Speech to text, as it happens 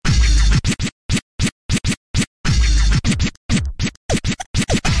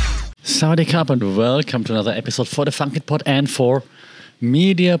Sawadee Krap and welcome to another episode for the Funkit Pod and for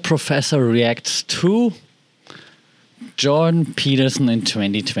Media Professor Reacts to Jordan Peterson in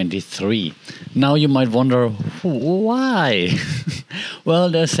 2023. Now you might wonder, why? Well,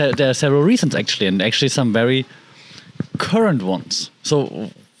 there are several reasons actually, and actually some very current ones.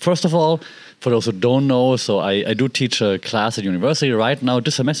 So first of all, for those who don't know, so I do teach a class at university right now,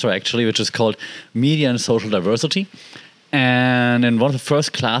 this semester actually, which is called Media and Social Diversity. And in one of the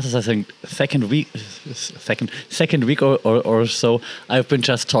first classes, I think second week or so, I've been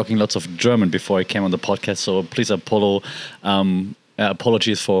just talking lots of German before I came on the podcast. So please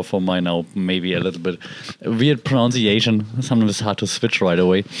apologies for my now maybe a little bit weird pronunciation. Sometimes it's hard to switch right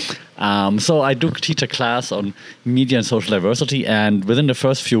away. So I do teach a class on media and social diversity, and within the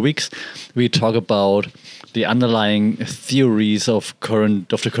first few weeks, we talk about the underlying theories of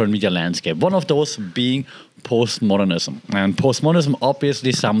the current media landscape. One of those being postmodernism. And postmodernism,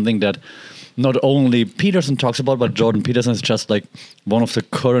 obviously, something that not only Peterson talks about, but Jordan Peterson is just like one of the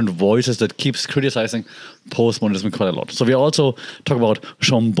current voices that keeps criticizing postmodernism quite a lot. So we also talk about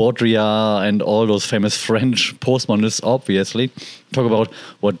Jean Baudrillard and all those famous French postmodernists, obviously. Talk about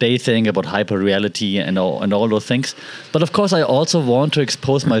what they think about hyperreality and all those things. But of course, I also want to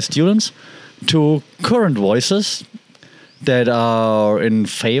expose my students to current voices that are in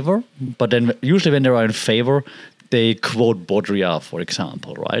favor, but then usually when they are in favor, they quote Baudrillard, for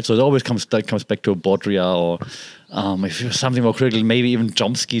example, right? So it always comes back to Baudrillard, or if you're something more critical, maybe even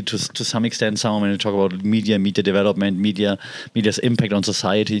Chomsky to some extent. Some when you talk about media development, media's impact on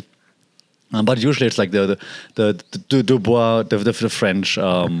society. But usually it's like the Dubois, the French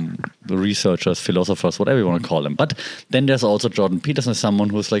researchers, philosophers, whatever you want to call them. But then there's also Jordan Peterson, someone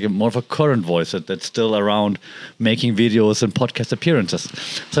who's like more of a current voice that's still around making videos and podcast appearances.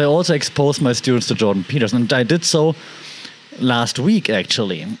 So I also exposed my students to Jordan Peterson, and I did so last week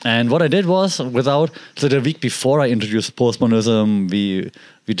actually. And what I did was, the week before I introduced postmodernism, we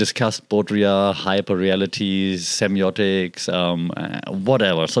discussed Baudrillard, hyperreality, semiotics,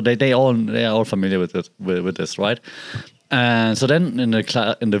 whatever. So they are all familiar with this, right? And so then in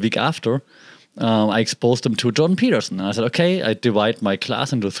the week after, I exposed them to Jordan Peterson. And I said, okay, I divide my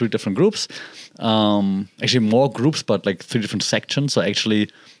class into 3 different groups. Actually more groups, but like 3 different sections. So actually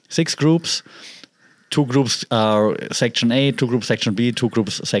 6 groups. 2 groups are section A, 2 groups section B, 2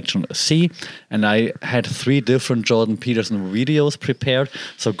 groups section C. And I had 3 different Jordan Peterson videos prepared.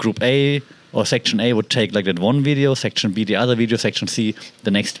 So group A or section A would take like that one video, section B the other video, section C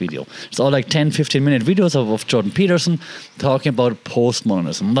the next video. It's all like 10, 15-minute videos of Jordan Peterson talking about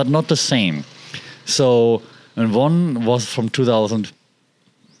postmodernism, but not the same. So, and one was from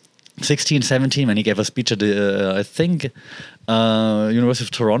 2016, 17, when he gave a speech at the, University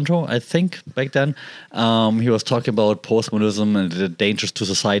of Toronto, I think, back then. He was talking about postmodernism and the dangers to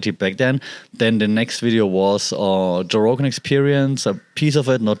society back then. Then the next video was Joe Rogan Experience, a piece of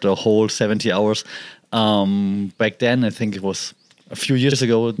it, not the whole 70 hours. Back then, I think it was a few years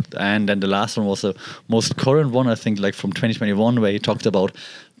ago. And then the last one was the most current one, I think, like from 2021, where he talked about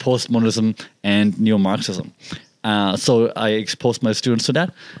postmodernism and neo-Marxism. So I exposed my students to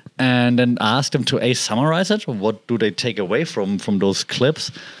that and then asked them to summarize it. What do they take away from those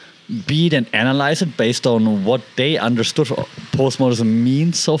clips? B, then analyze it based on what they understood postmodernism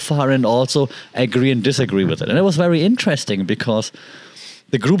means so far, and also agree and disagree with it. And it was very interesting because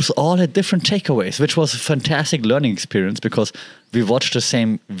the groups all had different takeaways, which was a fantastic learning experience because we watched the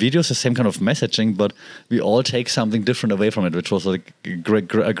same videos, the same kind of messaging, but we all take something different away from it, which was like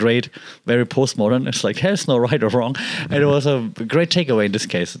a great, very postmodern. It's like, there's no right or wrong. And it was a great takeaway in this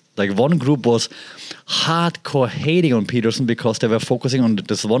case. Like one group was hardcore hating on Peterson because they were focusing on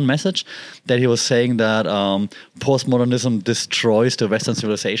this one message that he was saying that postmodernism destroys the Western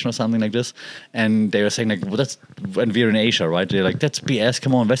civilization or something like this. And they were saying like, well, and we're in Asia, right? They're like, that's BS.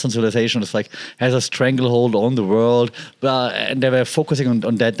 Come on, Western civilization is like has a stranglehold on the world. And they were focusing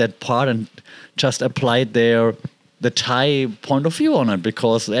on that part and just applied the Thai point of view on it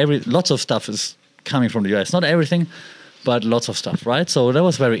because lots of stuff is coming from the US. Not everything, but lots of stuff, right? So that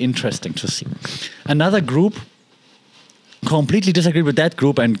was very interesting to see. Another group completely disagreed with that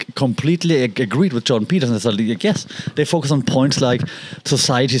group and completely agreed with Jordan Peterson. So yes, they focus on points like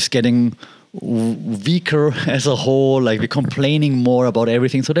society's getting weaker as a whole, like we're complaining more about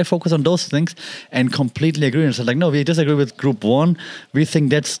everything. So they focus on those things and completely agree. And so like, no, we disagree with group 1. We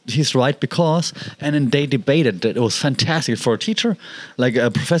think he's right because, and then they debated. It was fantastic for a teacher, like a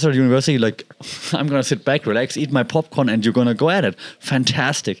professor at university, like I'm going to sit back, relax, eat my popcorn, and you're going to go at it.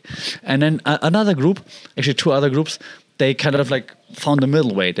 Fantastic. And then another group, actually 2 other groups, they kind of like found the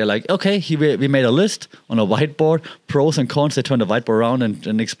middle way. They're like, okay, we made a list on a whiteboard, pros and cons. They turned the whiteboard around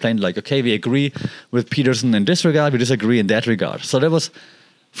and explained like, okay, we agree with Peterson in this regard, we disagree in that regard. So that was,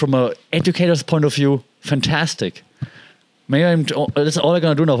 from an educator's point of view, fantastic. Maybe that's all I'm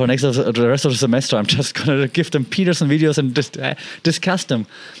going to do now for the rest of the semester. I'm just going to give them Peterson videos and discuss them.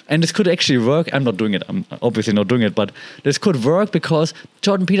 And this could actually work. I'm not doing it. I'm obviously not doing it. But this could work because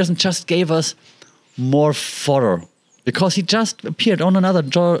Jordan Peterson just gave us more fodder. Because he just appeared on another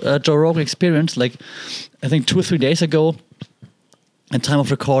Joe Rogan Experience, like I think 2 or 3 days ago, at time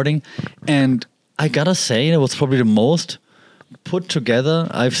of recording. And I got to say, it was probably the most put together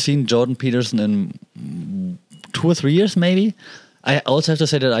I've seen Jordan Peterson in 2 or 3 years, maybe. I also have to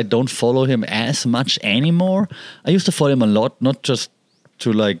say that I don't follow him as much anymore. I used to follow him a lot, not just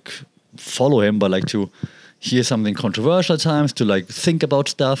to like follow him, but like to hear something controversial at times, to like think about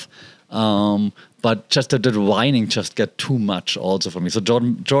stuff. But just that whining just got too much also for me. So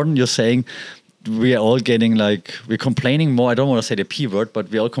Jordan, you're saying we are all getting like, we're complaining more. I don't want to say the P word,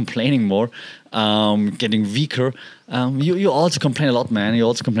 but we're all complaining more, getting weaker. You also complain a lot, man. You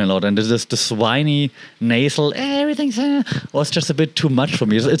also complain a lot. And this whiny, nasal, everything's was just a bit too much for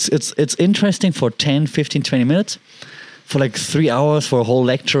me. It's interesting for 10, 15, 20 minutes. For like 3 hours for a whole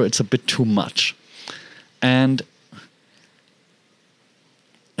lecture, it's a bit too much. And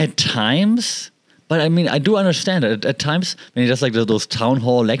at times... But I mean, I do understand it. At times, when he does like those town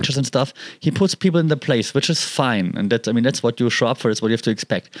hall lectures and stuff, he puts people in their place, which is fine. And that's what you show up for. It's what you have to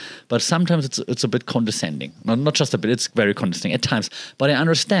expect. But sometimes it's a bit condescending. Not just a bit. It's very condescending at times. But I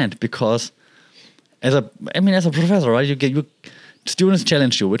understand because as a professor, right? Students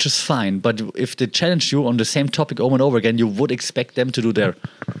challenge you, which is fine. But if they challenge you on the same topic over and over again, you would expect them to do their,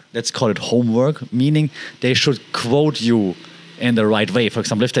 let's call it homework, meaning they should quote you in the right way. For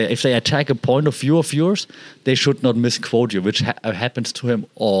example, if they attack a point of view of yours, they should not misquote you, which happens to him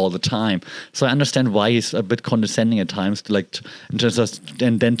all the time. So I understand why he's a bit condescending at times,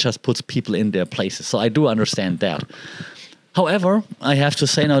 and then just puts people in their places. So I do understand that. However, I have to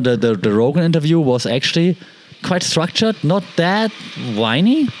say now the Rogan interview was actually quite structured, not that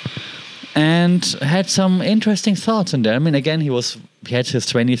whiny, and had some interesting thoughts in there. I mean, again, he had his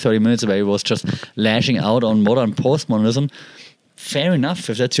 20, 30 minutes where he was just lashing out on modern postmodernism. Fair enough,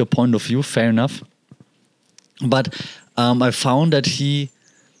 if that's your point of view, fair enough. But I found that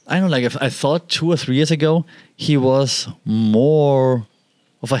I thought 2 or 3 years ago, he was more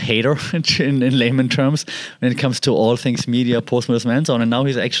of a hater in layman terms when it comes to all things media, postmodernism and so on. And now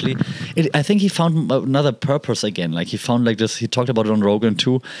he's actually, I think he found another purpose again. Like he found like this, he talked about it on Rogan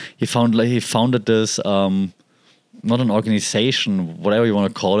too. He founded this, not an organization, whatever you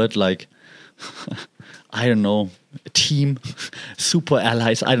want to call it, like, I don't know, a team, super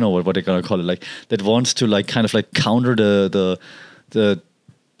allies, I don't know what they're gonna call it, like that wants to like kind of like counter the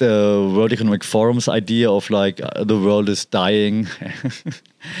World Economic Forum's idea of like the world is dying.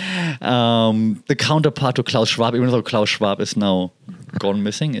 The counterpart to Klaus Schwab, even though Klaus Schwab is now gone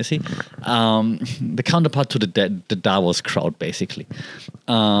missing, is he? The counterpart to the Davos crowd, basically.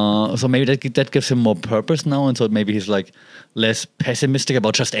 So maybe that gives him more purpose now, and so maybe he's like less pessimistic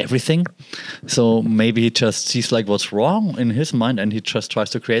about just everything. So maybe he just sees like what's wrong in his mind, and he just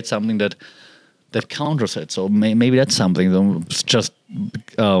tries to create something that counters it. So maybe that's something. It's just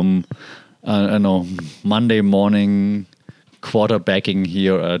I don't know, Monday morning quarterbacking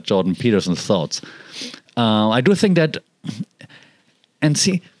here Jordan Peterson's thoughts. I do think that, and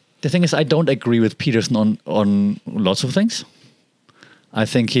see, the thing is, I don't agree with Peterson on lots of things. I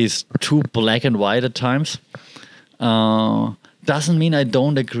think he's too black and white at times. Doesn't mean I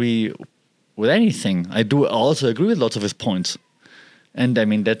don't agree with anything. I do also agree with lots of his points. And I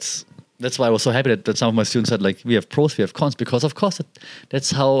mean, that's why I was so happy that some of my students said, like, we have pros, we have cons, because of course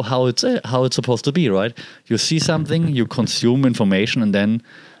that's how it's supposed to be, right? You see something, you consume information, and then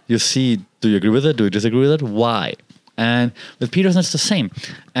you see, do you agree with it? Do you disagree with it? Why? And with Peterson, it's the same.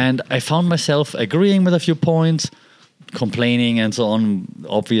 And I found myself agreeing with a few points, complaining and so on,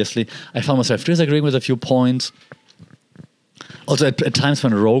 obviously. I found myself disagreeing with a few points. Also, at times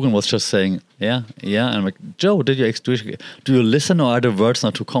when Rogan was just saying, yeah, and I'm like, Joe, do you listen, or are the words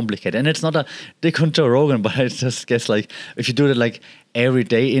not too complicated? And it's not a dig on Joe Rogan, but I just guess like if you do that like every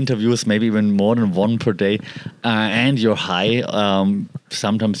day interviews, maybe even more than one per day, and you're high,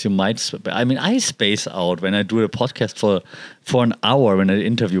 sometimes you might. I mean, I space out when I do a podcast for an hour when I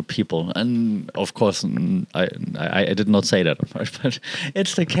interview people, and of course, I did not say that, but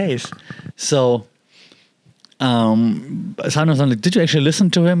it's the case. So. Sometimes I'm like, did you actually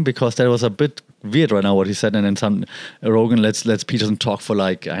listen to him? Because that was a bit weird right now what he said, and then Rogan lets Peterson talk for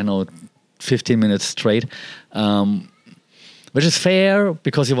like, I know, 15 minutes straight. which is fair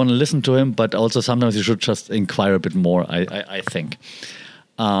because you want to listen to him, but also sometimes you should just inquire a bit more, I think.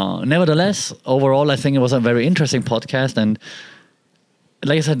 Nevertheless, overall, I think it was a very interesting podcast. And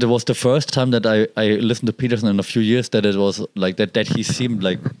like I said, it was the first time that I listened to Peterson in a few years that it was like that he seemed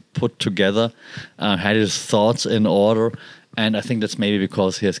like put together, had his thoughts in order. And I think that's maybe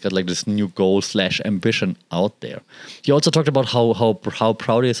because he has got like this new goal / ambition out there. He also talked about how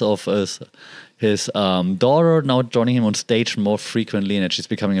proud he is of his daughter now joining him on stage more frequently, and that she's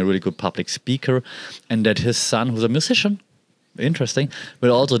becoming a really good public speaker, and that his son, who's a musician, interesting,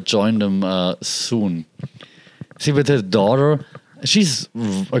 will also join them soon. See, with his daughter, she's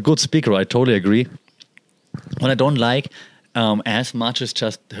a good speaker. I totally agree. What I don't like as much is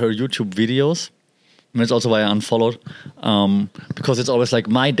just her YouTube videos. And that's also why I unfollowed, because it's always like,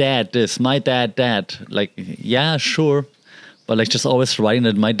 my dad this, my dad that. Like, yeah, sure. But like just always writing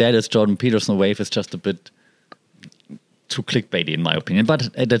that my dad is Jordan Peterson wave is just a bit too clickbaity in my opinion. But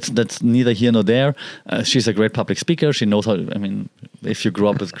that's neither here nor there. She's a great public speaker. She knows how, I mean, if you grow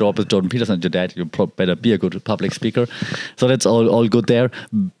up with Jordan Peterson and your dad, you better be a good public speaker. So that's all good there.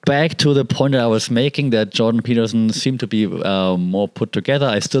 Back to the point that I was making, that Jordan Peterson seemed to be more put together.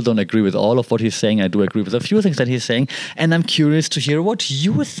 I still don't agree with all of what he's saying. I do agree with a few things that he's saying. And I'm curious to hear what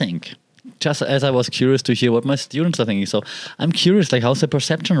you think. Just as I was curious to hear what my students are thinking. So I'm curious, like, how's the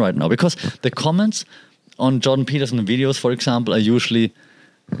perception right now? Because the comments on Jordan Peterson videos, for example, are usually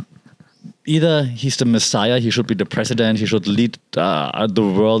either he's the Messiah, he should be the president, he should lead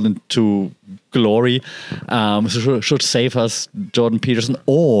the world into glory, should save us, Jordan Peterson,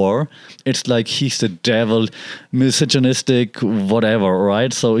 or it's like he's the devil, misogynistic, whatever,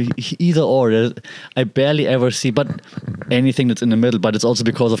 right? So either or, I barely ever see, but anything that's in the middle. But it's also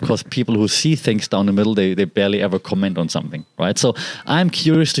because, of course, people who see things down the middle, they barely ever comment on something, right? So I'm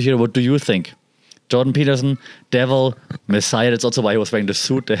curious to hear, what do you think? Jordan Peterson, devil, Messiah. That's also why he was wearing the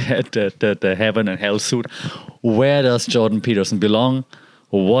suit, the heaven and hell suit. Where does Jordan Peterson belong?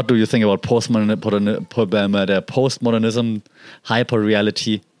 What do you think about postmodernism,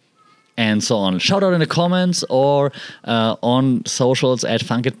 hyper-reality, and so on? Shout out in the comments or on socials at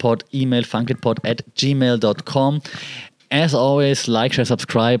FunkitPod, email funkitpod@gmail.com. As always, like, share,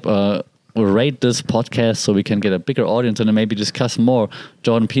 subscribe, rate this podcast so we can get a bigger audience and then maybe discuss more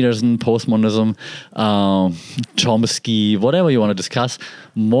Jordan Peterson, postmodernism, Chomsky, whatever you want to discuss.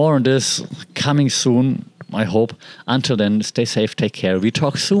 More on this coming soon, I hope. Until then, stay safe, take care. We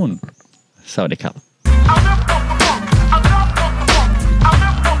talk soon. Sawadee Krap.